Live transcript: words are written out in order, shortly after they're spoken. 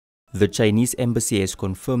The Chinese embassy has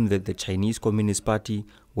confirmed that the Chinese Communist Party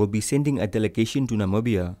will be sending a delegation to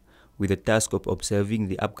Namibia with the task of observing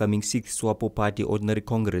the upcoming 6th SWAPO Party Ordinary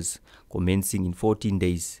Congress commencing in 14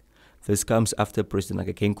 days. This comes after President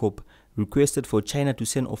Hage Geingob requested for China to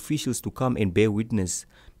send officials to come and bear witness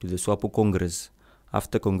to the SWAPO Congress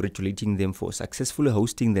after congratulating them for successfully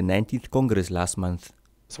hosting the 19th Congress last month.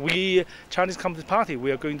 So we, Chinese Communist Party,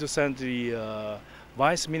 we are going to send the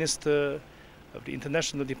Vice Minister of the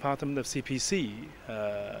International Department of CPC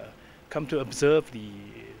come to observe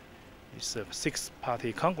this 6th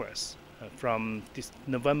Party Congress from this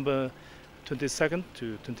November 22nd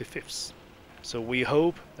to 25th. So we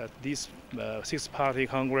hope that this 6th Party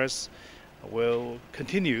Congress will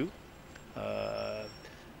continue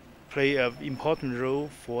play an important role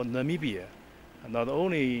for Namibia, not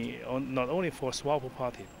only for SWAPO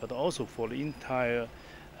Party, but also for the entire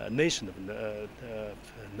nation of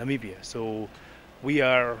Namibia. So we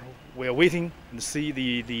are waiting to see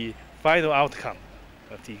the final outcome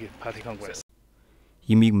of the Party Congress.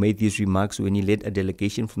 Yiming made these remarks when he led a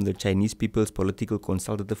delegation from the Chinese People's Political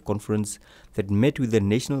Consultative Conference that met with the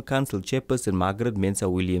National Council Chairperson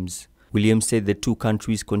Margaret-Mensah Williams. Williams said the two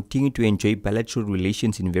countries continue to enjoy bilateral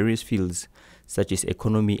relations in various fields, such as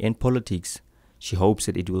economy and politics. She hopes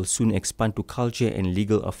that it will soon expand to culture and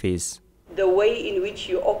legal affairs. The way in which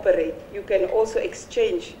you operate, you can also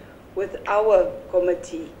exchange with our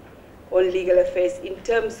committee on legal affairs in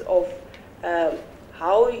terms of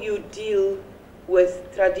how you deal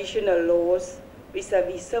with traditional laws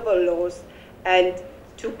vis-a-vis civil laws, and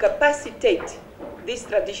to capacitate these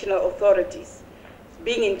traditional authorities.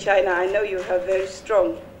 Being in China, I know you have very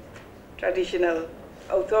strong traditional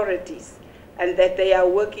authorities and that they are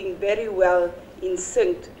working very well in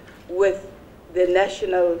sync with the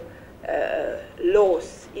national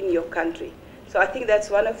laws in your country. So I think that's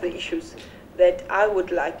one of the issues that I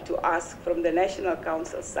would like to ask from the National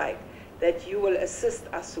Council side that you will assist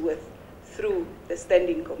us with through the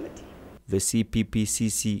Standing Committee. The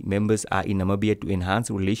CPPCC members are in Namibia to enhance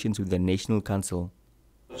relations with the National Council.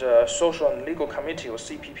 The Social and Legal Committee of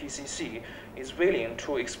CPPCC is willing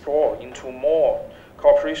to explore into more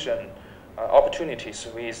cooperation opportunities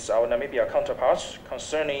with our Namibia counterparts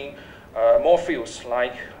concerning more fields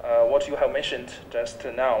like what you have mentioned just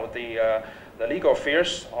now, the legal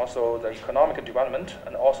affairs, also the economic development,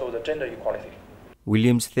 and also the gender equality.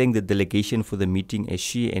 Williams thanked the delegation for the meeting as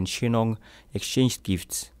she and Xuenong exchanged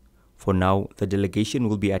gifts. For now, the delegation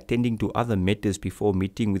will be attending to other matters before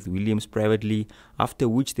meeting with Williams privately, after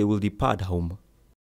which they will depart home.